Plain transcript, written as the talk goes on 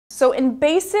So in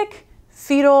basic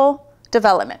fetal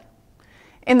development,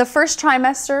 in the first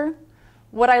trimester,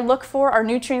 what I look for are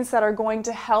nutrients that are going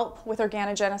to help with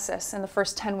organogenesis in the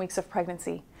first 10 weeks of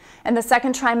pregnancy. In the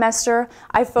second trimester,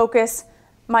 I focus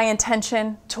my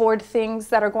intention toward things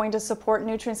that are going to support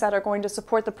nutrients that are going to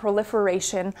support the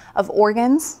proliferation of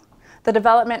organs, the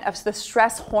development of the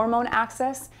stress hormone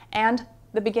axis, and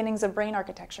the beginnings of brain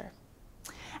architecture.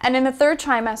 And in the third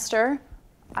trimester,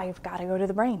 I've got to go to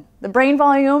the brain. The brain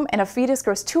volume in a fetus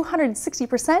grows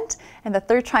 260% in the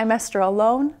third trimester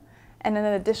alone, and an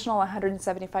additional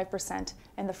 175%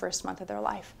 in the first month of their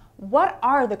life. What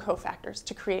are the cofactors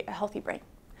to create a healthy brain?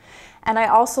 And I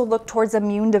also look towards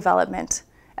immune development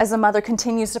as the mother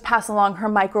continues to pass along her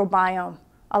microbiome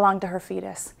along to her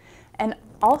fetus. And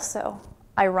also,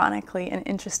 ironically and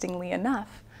interestingly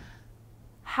enough,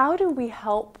 how do we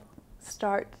help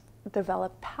start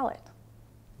develop palate?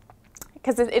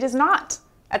 Because it is not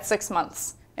at 6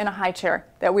 months in a high chair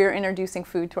that we are introducing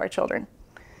food to our children.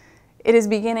 It is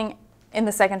beginning in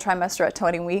the second trimester at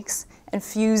 20 weeks and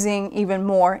fusing even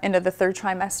more into the third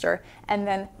trimester, and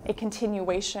then a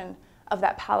continuation of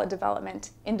that palate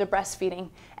development into breastfeeding.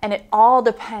 And it all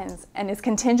depends and is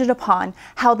contingent upon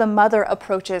how the mother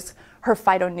approaches her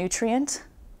phytonutrient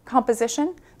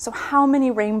composition. So how many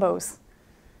rainbows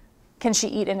can she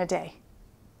eat in a day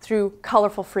through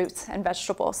colorful fruits and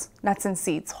vegetables, nuts and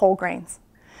seeds, whole grains?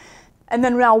 And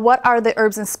then now, what are the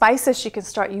herbs and spices she can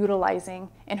start utilizing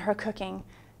in her cooking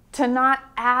to not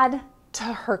add to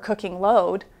her cooking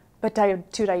load, but to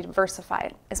diversify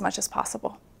it as much as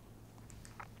possible?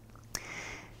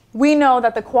 We know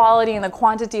that the quality and the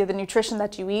quantity of the nutrition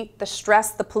that you eat, the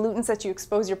stress, the pollutants that you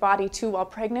expose your body to while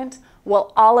pregnant,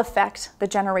 will all affect the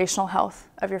generational health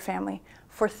of your family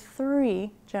for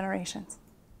 3 generations.